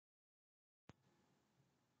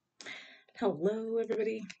Hello,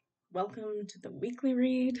 everybody. Welcome to the weekly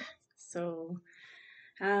read.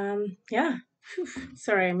 Yeah.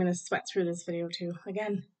 Sorry, I'm gonna sweat through this video too.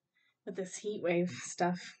 Again, with this heat wave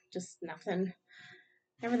stuff, just nothing.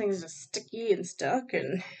 Everything's just sticky and stuck,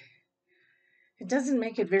 and it doesn't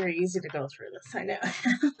make it very easy to go through this. I know.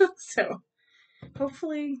 So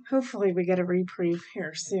hopefully, we get a reprieve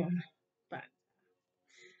here soon. But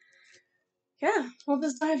yeah, we'll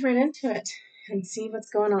just dive right into it and see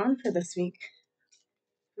what's going on for this week.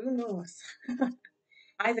 Who knows?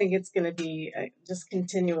 I think it's going to be just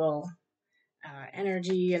continual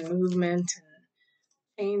energy and movement and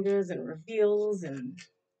changes and reveals and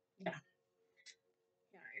yeah,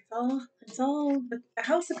 it's all the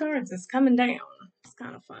House of Cards is coming down. It's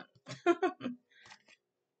kind of fun.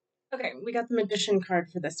 Okay, we got the Magician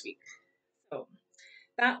card for this week. So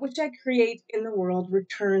that which I create in the world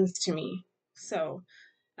returns to me. So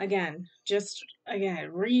again,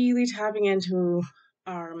 really tapping into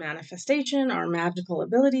our manifestation, our magical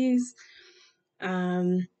abilities.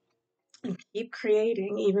 And keep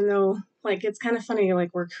creating, even though like it's kind of funny, like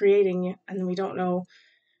we're creating and we don't know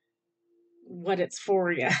what it's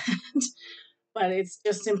for yet. But it's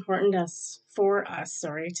just important for us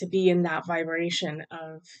to be in that vibration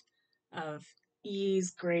of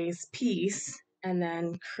ease, grace, peace, and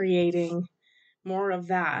then creating more of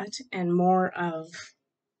that and more of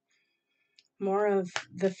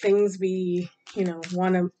the things we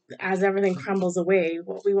want to, as everything crumbles away,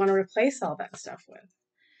 what we want to replace all that stuff with.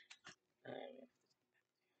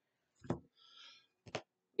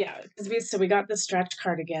 Yeah, because we got the stretch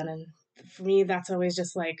card again, and for me that's always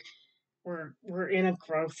just like we're in a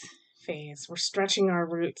growth phase. We're stretching our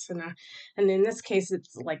roots, and in this case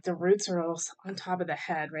it's like the roots are all on top of the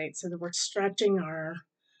head, right? So that we're stretching our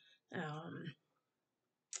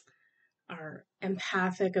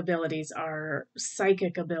empathic abilities, our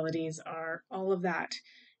psychic abilities, our all of that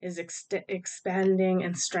is expanding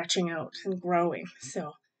and stretching out and growing.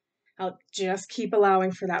 So I'll just keep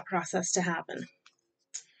allowing for that process to happen.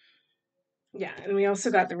 Yeah, and we also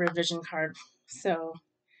got the revision card. So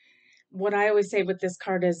what I always say with this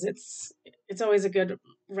card is it's always a good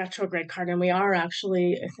retrograde card, and we are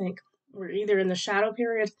actually, I think we're either in the shadow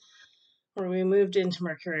period or we moved into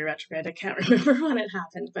Mercury retrograde. I can't remember when it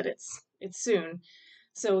happened, but it's soon.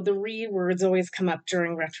 So the words always come up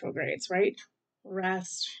during retrogrades, right?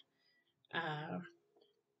 Rest,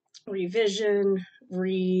 revision,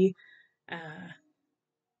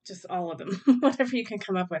 just all of them, whatever you can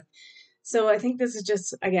come up with. So I think this is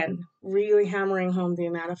just, again, really hammering home the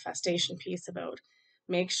manifestation piece about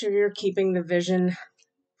make sure you're keeping the vision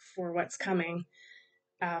for what's coming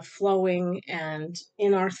flowing and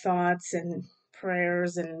in our thoughts and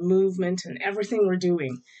prayers and movement, and everything we're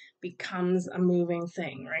doing becomes a moving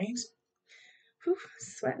thing, right? Whew,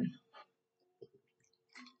 sweating.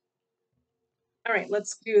 All right,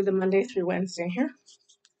 let's do the Monday through Wednesday here.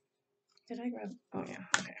 Did I grab? Oh, yeah,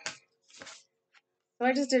 okay. So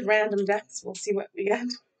I just did random decks. We'll see what we get.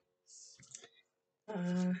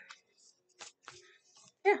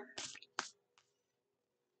 Yeah.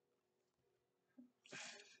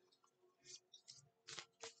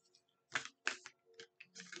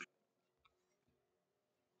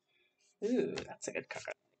 Ooh, that's a good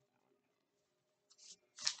card.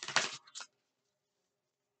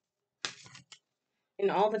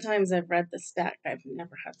 In all the times I've read this deck, I've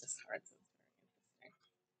never had this card. So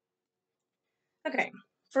okay,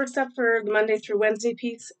 first up for the Monday through Wednesday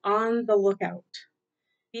piece, on the lookout.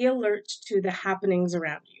 Be alert to the happenings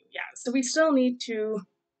around you. Yeah, so we still need to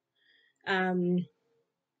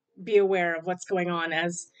be aware of what's going on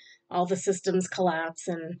as all the systems collapse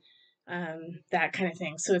and that kind of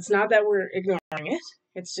thing. So it's not that we're ignoring it.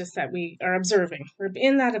 It's just that we are observing. We're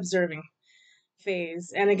in that observing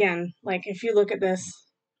phase. And again, like if you look at this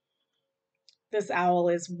owl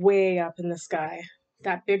is way up in the sky.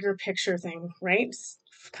 That bigger picture thing, right?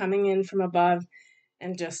 Coming in from above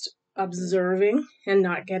and just observing and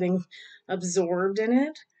not getting absorbed in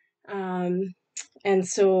it. And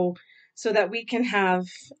so that we can have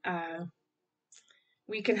a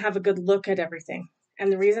good look at everything. And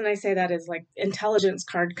the reason I say that is like intelligence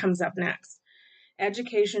card comes up next.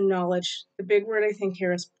 Education, knowledge. The big word I think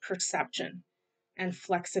here is perception and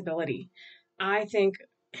flexibility. I think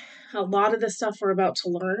a lot of the stuff we're about to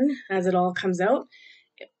learn as it all comes out,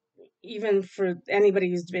 even for anybody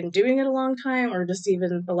who's been doing it a long time or just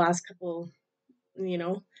even the last couple,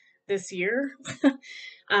 this year,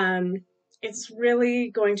 it's really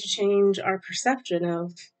going to change our perception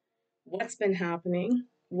of what's been happening,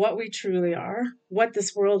 what we truly are, what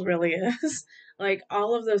this world really is. Like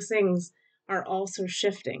all of those things are also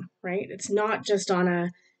shifting, right? It's not just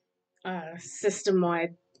on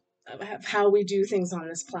system-wide of how we do things on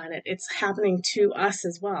this planet. It's happening to us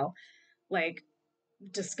as well. Like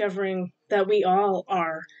discovering that we all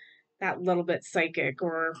are that little bit psychic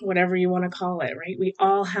or whatever you want to call it, right? We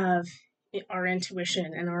all have our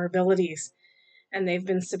intuition and our abilities, and they've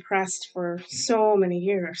been suppressed for so many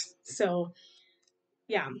years. So,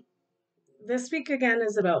 yeah, this week again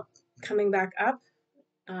is about coming back up,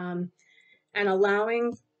 and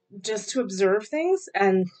allowing just to observe things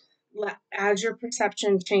and as your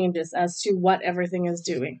perception changes as to what everything is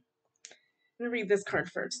doing. I'm going to read this card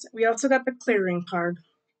first. We also got the clearing card.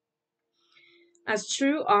 As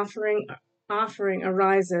true offering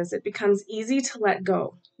arises, it becomes easy to let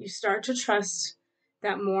go. You start to trust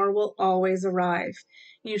that more will always arrive.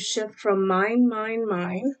 You shift from mine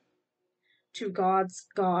to God's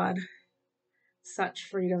God. Such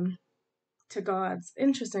freedom to God's.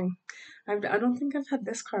 Interesting. I don't think I've had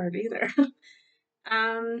this card either.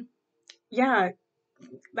 Yeah,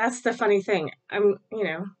 that's the funny thing.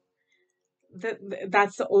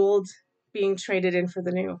 That's the old being traded in for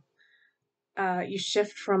the new. You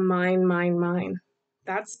shift from mine.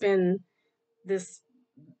 That's been this,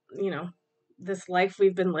 this life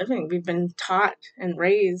we've been living. We've been taught and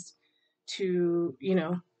raised to,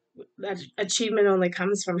 that achievement only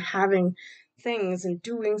comes from having things and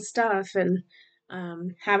doing stuff and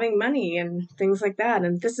having money and things like that.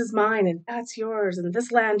 And this is mine and that's yours. And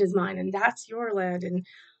this land is mine and that's your land and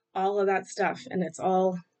all of that stuff. And it's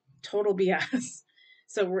all total BS.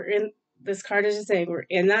 So this card is just saying we're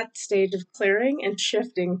in that stage of clearing and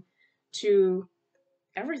shifting to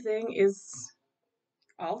everything is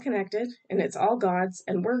all connected and it's all God's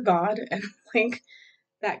and we're God and like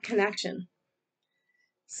that connection.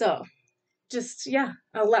 So just,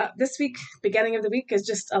 this week, beginning of the week is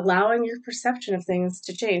just allowing your perception of things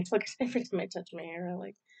to change. Look, every time I touch my hair, I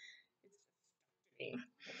like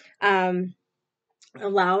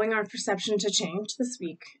allowing our perception to change this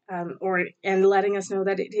week, and letting us know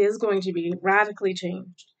that it is going to be radically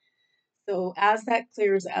changed. So as that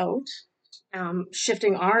clears out,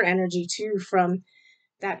 shifting our energy too from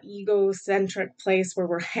that egocentric place where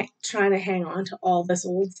we're trying to hang on to all this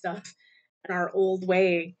old stuff and our old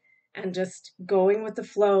way, and just going with the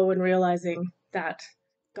flow and realizing that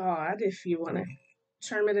God, if you want to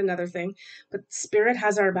term it another thing, but spirit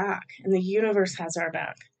has our back and the universe has our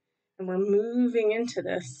back, and we're moving into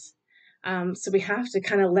this. So we have to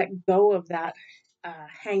kind of let go of that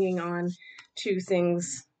hanging on to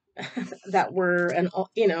things that were,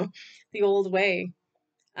 the old way.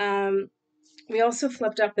 We also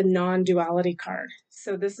flipped up the non-duality card.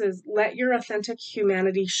 So this is let your authentic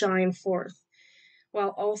humanity shine forth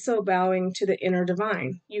while also bowing to the inner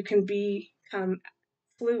divine. You can become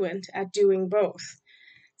fluent at doing both.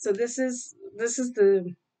 So this is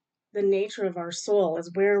the nature of our soul, is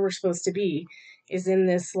where we're supposed to be, is in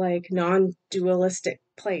this like non-dualistic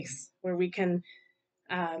place where we can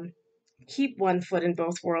keep one foot in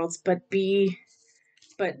both worlds, but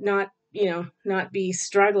not be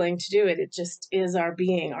struggling to do it. It just is our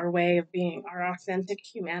being, our way of being, our authentic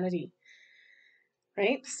humanity,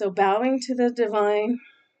 right? So bowing to the divine,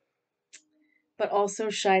 but also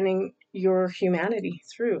shining your humanity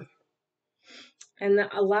through. And the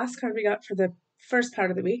last card we got for the first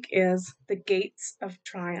part of the week is the Gates of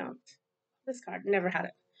Triumph. This card, never had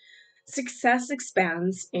it. Success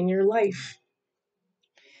expands in your life.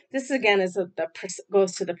 This again is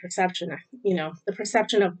goes to the perception, the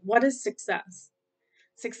perception of what is success.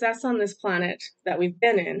 Success on this planet that we've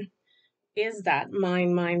been in is that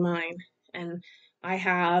mine. And I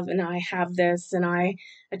have this, and I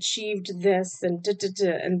achieved this, and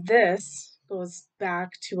and this goes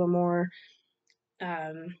back to a more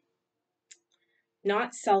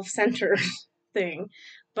not self-centered thing,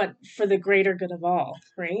 but for the greater good of all,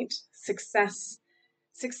 right? Success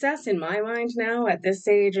in my mind now at this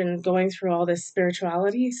age and going through all this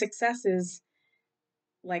spirituality, success is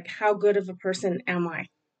like, how good of a person am I?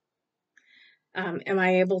 Am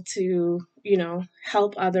I able to,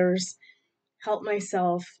 help others, help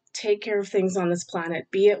myself, take care of things on this planet,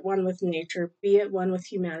 be it one with nature, be it one with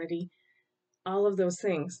humanity, all of those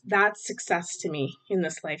things. That's success to me in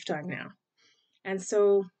this lifetime now. And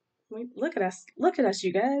so look at us,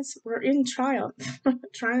 you guys. We're in triumph.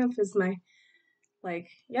 Triumph is my,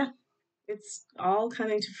 it's all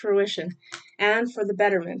coming to fruition and for the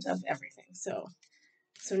betterment of everything. So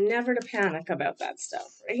never to panic about that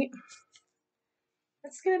stuff, right?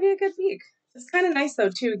 It's going to be a good week. It's kind of nice though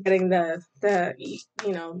too, getting the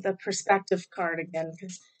perspective card again,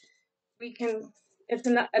 because it's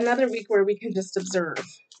another week where we can just observe.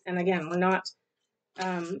 And again, we're not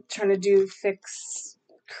trying to do fix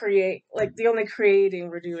create, like the only creating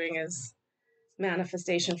we're doing is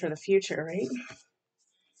manifestation for the future, right?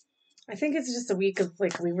 I think it's just a week of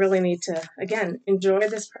like, we really need to, again, enjoy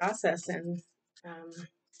this process and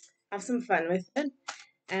have some fun with it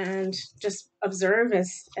and just observe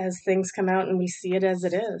as things come out and we see it as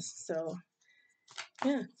it is. So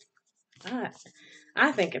yeah,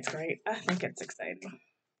 I think it's great. I think it's exciting.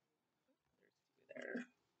 There.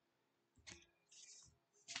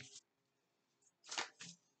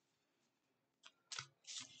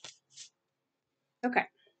 Okay,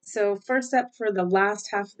 so first up for the last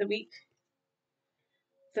half of the week,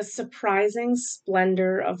 the surprising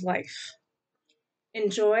splendor of life.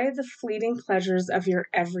 Enjoy the fleeting pleasures of your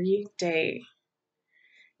everyday.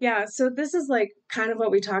 Yeah, so this is like kind of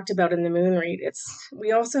what we talked about in the moon read.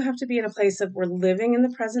 We also have to be in a place of we're living in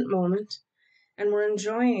the present moment and we're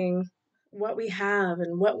enjoying what we have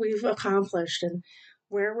and what we've accomplished and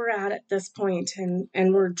where we're at this point,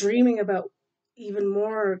 and we're dreaming about even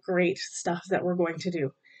more great stuff that we're going to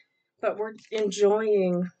do. But we're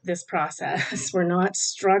enjoying this process. We're not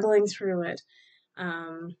struggling through it.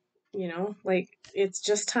 Um, like it's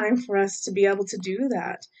just time for us to be able to do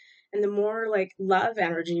that. And the more like love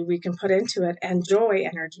energy we can put into it and joy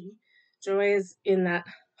energy, joy is in that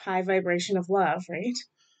high vibration of love, right?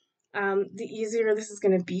 The easier this is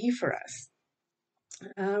going to be for us.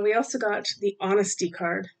 We also got the honesty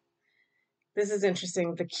card. This is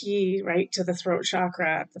interesting. The key, right, to the throat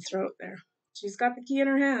chakra at the throat there. She's got the key in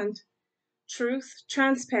her hand. Truth,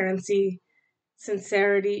 transparency,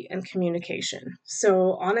 sincerity, and communication.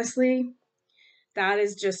 So honestly, that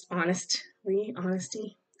is just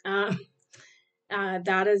honesty.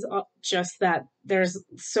 That is just that there's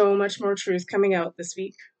so much more truth coming out this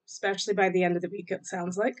week, especially by the end of the week, it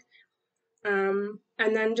sounds like.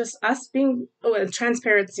 And then just us being, and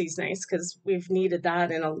transparency is nice because we've needed that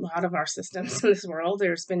in a lot of our systems in this world.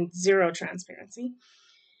 There's been zero transparency.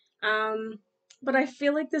 But I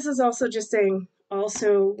feel like this is also just saying,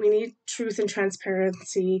 also, we need truth and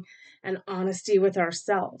transparency and honesty with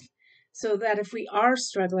ourselves. So that if we are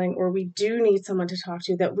struggling or we do need someone to talk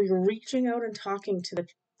to, that we're reaching out and talking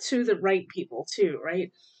to the right people too,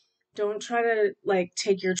 right? Don't try to like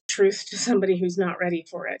take your truth to somebody who's not ready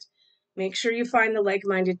for it. Make sure you find the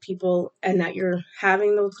like-minded people and that you're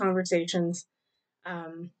having those conversations,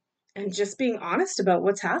 um, and just being honest about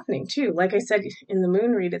what's happening too. Like I said in the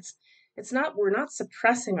moon read, it's not, we're not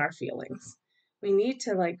suppressing our feelings. We need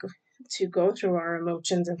to like to go through our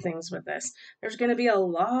emotions and things with this. There's going to be a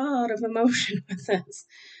lot of emotion with this,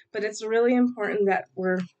 but it's really important that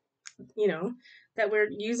you know, we're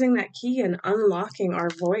using that key and unlocking our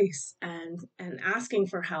voice and asking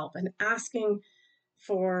for help and asking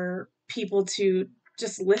for people to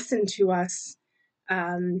just listen to us,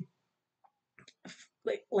 um,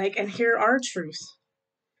 and hear our truth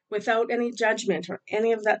without any judgment or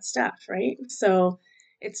any of that stuff, right? So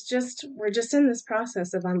it's just, we're just in this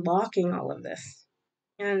process of unlocking all of this.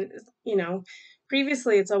 And,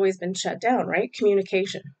 previously it's always been shut down, right?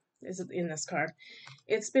 Communication is in this card.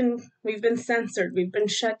 We've been censored, we've been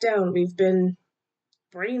shut down, we've been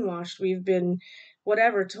brainwashed, we've been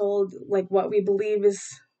whatever, told like what we believe is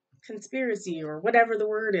conspiracy or whatever the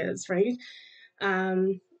word is, right?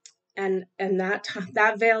 And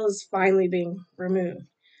that veil is finally being removed.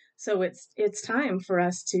 So it's time for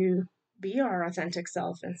us to be our authentic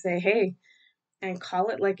self and say, hey, and call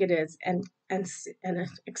it like it is, and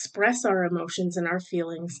express our emotions and our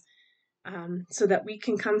feelings, so that we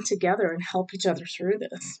can come together and help each other through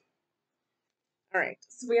this. All right,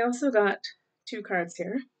 so we also got two cards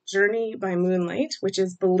here. Journey by Moonlight, which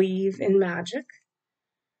is believe in magic.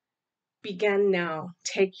 Begin now.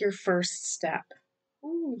 Take your first step.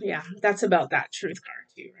 Ooh, yeah, that's about that truth card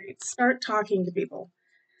too, right? Start talking to people.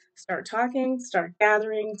 Start talking, start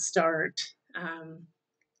gathering, start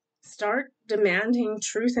demanding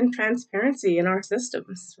truth and transparency in our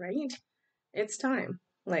systems, right? It's time.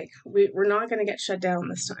 Like we're not going to get shut down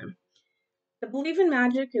this time. The belief in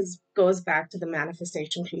magic goes back to the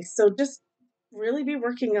manifestation piece. So just really be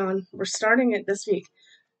working on. We're starting it this week.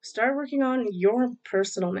 Start working on your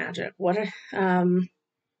personal magic. What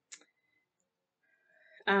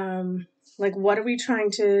are we trying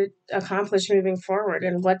to accomplish moving forward,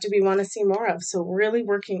 and what do we want to see more of? So really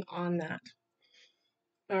working on that.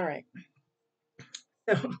 All right.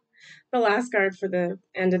 So the last card for the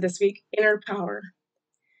end of this week, inner power.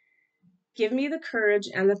 Give me the courage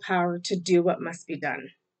and the power to do what must be done.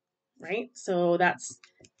 Right? So that's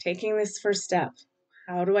taking this first step.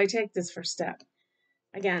 How do I take this first step?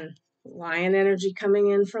 Again, lion energy coming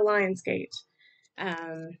in for Lionsgate.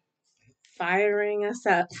 Firing us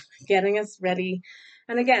up, getting us ready,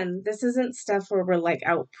 And again, this isn't stuff where we're like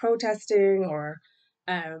out protesting or,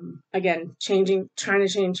 again, trying to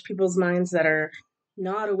change people's minds that are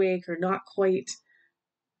not awake or not quite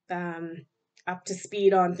up to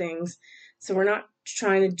speed on things. So we're not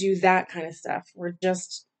trying to do that kind of stuff. We're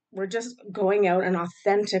just going out and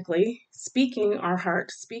authentically speaking our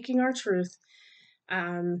heart, speaking our truth,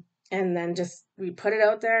 and then just we put it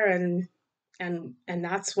out there, and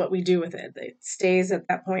that's what we do with it. It stays at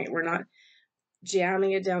that point. We're not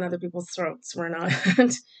jamming it down other people's throats. We're not,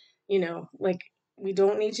 like we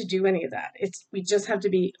don't need to do any of that. We just have to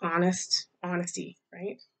be honesty,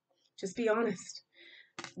 right? Just be honest.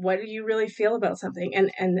 What do you really feel about something?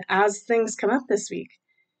 And as things come up this week,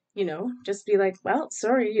 just be like, well,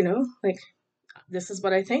 sorry, like this is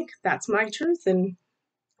what I think. That's my truth, and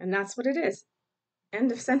that's what it is.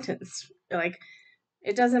 End of sentence. Like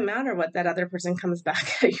it doesn't matter what that other person comes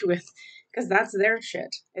back at you with, because that's their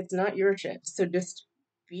shit. It's not your shit. So just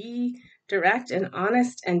be direct and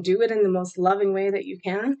honest and do it in the most loving way that you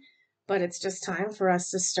can. But it's just time for us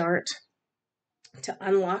to start to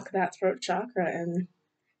unlock that throat chakra, and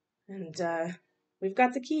we've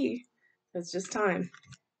got the key. It's just time.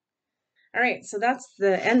 All right, so that's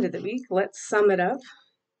the end of the week. Let's sum it up.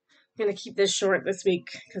 I'm going to keep this short this week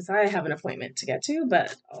because I have an appointment to get to,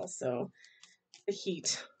 but also the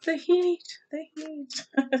heat. The heat. The heat.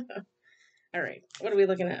 All right, what are we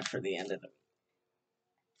looking at for the end of the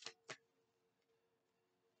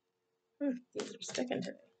week? These are sticking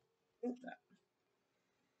to me.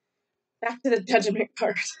 Back to the judgment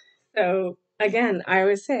card. So again, I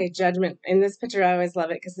always say judgment. In this picture, I always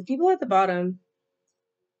love it because the people at the bottom,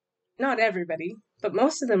 not everybody, but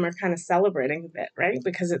most of them are kind of celebrating a bit, right?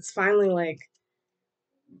 Because it's finally like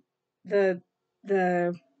the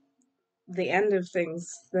the end of things,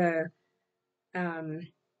 the end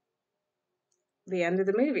of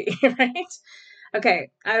the movie, right?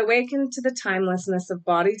 Okay, I awaken to the timelessness of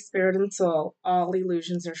body, spirit, and soul. All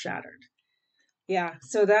illusions are shattered. Yeah,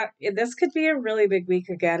 so this could be a really big week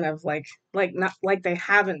again of like not like they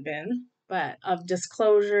haven't been, but of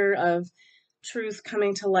disclosure, of truth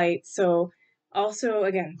coming to light. So also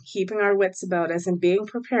again, keeping our wits about us and being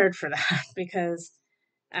prepared for that because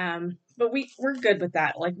but we're good with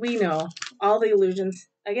that. Like we know all the illusions,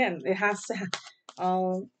 again, it has to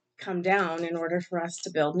all come down in order for us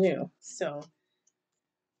to build new. So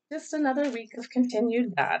just another week of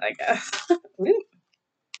continued that, I guess.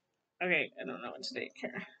 Okay, I don't know what to do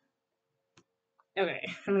here.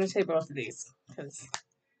 Okay, I'm going to take both of these because,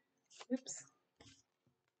 oops.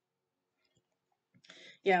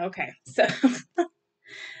 Yeah, okay. So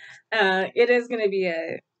it is going to be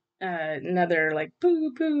another like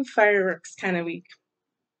poo fireworks kind of week.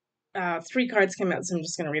 3 cards came out, so I'm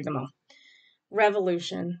just going to read them all.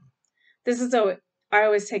 Revolution. This is I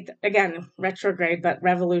always take, again, retrograde, but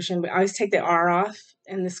revolution. I always take the R off,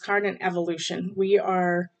 and this card in evolution. We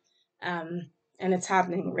are, and it's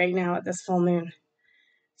happening right now at this full moon.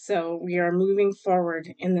 So we are moving forward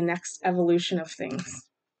in the next evolution of things.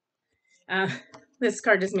 This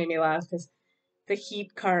card just made me laugh because the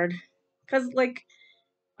heat card, because like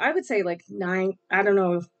I would say like 9, I don't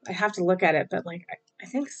know, I have to look at it, but like I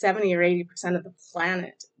think 70 or 80% of the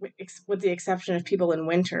planet, with the exception of people in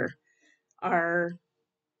winter, are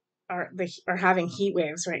having heat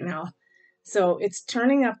waves right now. So it's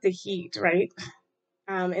turning up the heat, right?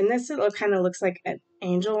 And this kind of looks like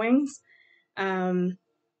angel wings. And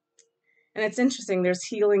it's interesting. There's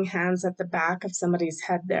healing hands at the back of somebody's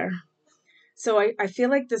head there. So I feel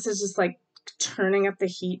like this is just like turning up the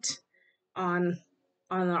heat on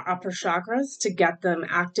our upper chakras to get them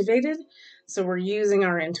activated. So we're using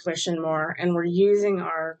our intuition more, and we're using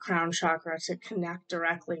our crown chakra to connect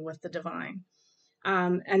directly with the divine.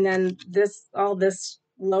 And then all this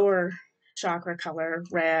lower chakra color,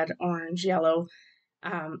 red, orange, yellow,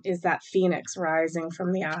 is that phoenix rising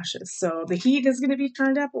from the ashes. So the heat is going to be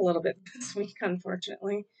turned up a little bit this week,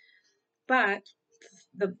 unfortunately. But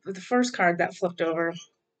the first card that flipped over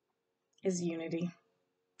is unity.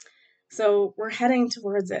 So we're heading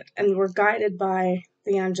towards it, and we're guided by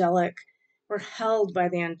the angelic. We're held by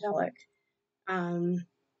the angelic.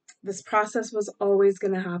 This process was always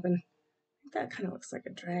going to happen. That kind of looks like a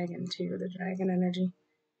dragon too, the dragon energy.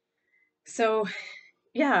 So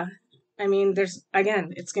yeah, I mean,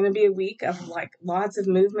 it's going to be a week of like lots of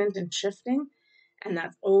movement and shifting, and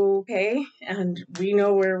that's okay. And we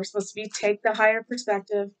know where we're supposed to be. Take the higher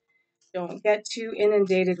perspective. Don't get too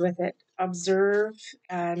inundated with it. Observe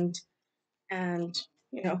and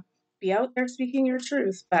be out there speaking your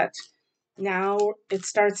truth. But now it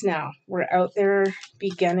starts now. We're out there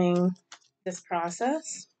beginning this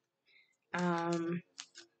process.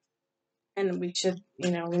 And we should, we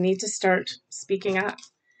need to start speaking up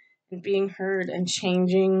and being heard and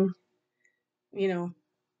changing, you know,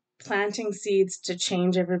 planting seeds to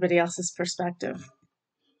change everybody else's perspective.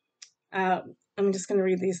 I'm just going to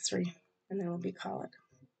read these three and then we'll be call it.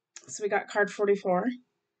 So we got card 44, which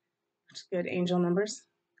is good, angel numbers,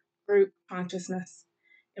 group consciousness,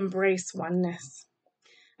 embrace oneness.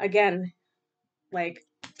 Again, like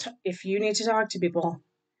if you need to talk to people,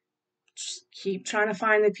 just keep trying to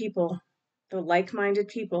find the people, the like-minded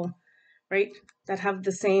people, right, that have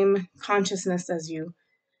the same consciousness as you.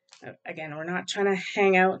 Again, we're not trying to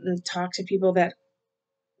hang out and talk to people that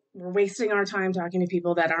we're wasting our time talking to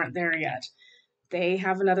people that aren't there yet. They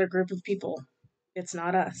have another group of people. It's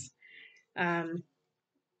not us. Um,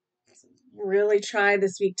 really try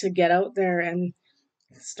this week to get out there and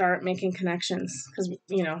start making connections because,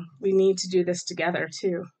 we need to do this together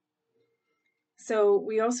too. So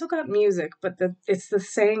we also got music, but it's the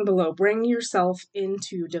saying below, bring yourself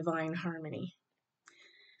into divine harmony.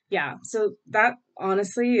 Yeah, so that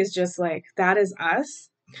honestly is just like, that is us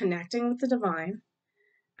connecting with the divine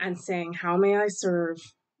and saying, how may I serve,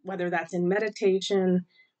 whether that's in meditation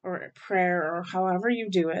or prayer or however you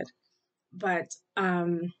do it. But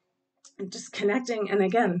just connecting. And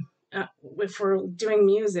again, if we're doing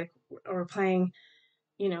music or playing,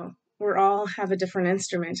 we all have a different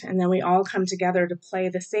instrument and then we all come together to play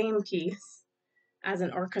the same piece as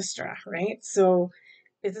an orchestra, right? So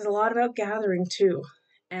it's a lot about gathering too.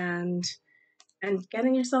 And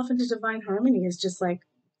getting yourself into divine harmony is just like,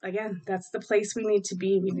 again, that's the place we need to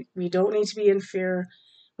be. We don't need to be in fear.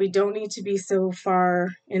 We don't need to be so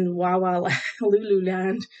far in Wawa Lulu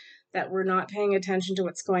land that we're not paying attention to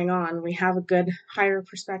what's going on. We have a good higher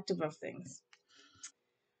perspective of things.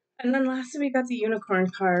 And then lastly, we got the unicorn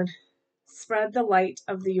card. Spread the light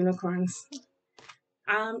of the unicorns.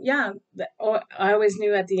 I always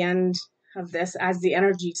knew at the end of this, as the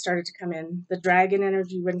energy started to come in, the dragon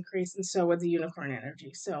energy would increase, and so would the unicorn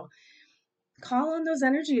energy. So call on those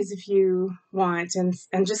energies if you want, and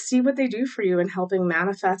just see what they do for you in helping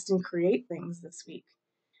manifest and create things this week.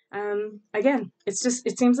 Again, it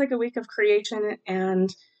seems like a week of creation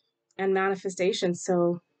and manifestation.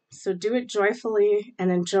 So do it joyfully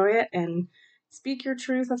and enjoy it and speak your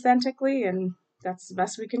truth authentically, and that's the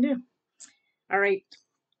best we can do. All right,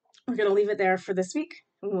 we're going to leave it there for this week.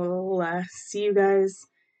 We'll see you guys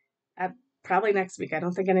at probably next week. I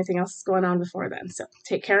don't think anything else is going on before then. So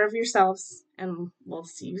take care of yourselves and we'll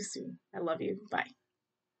see you soon. I love you. Bye.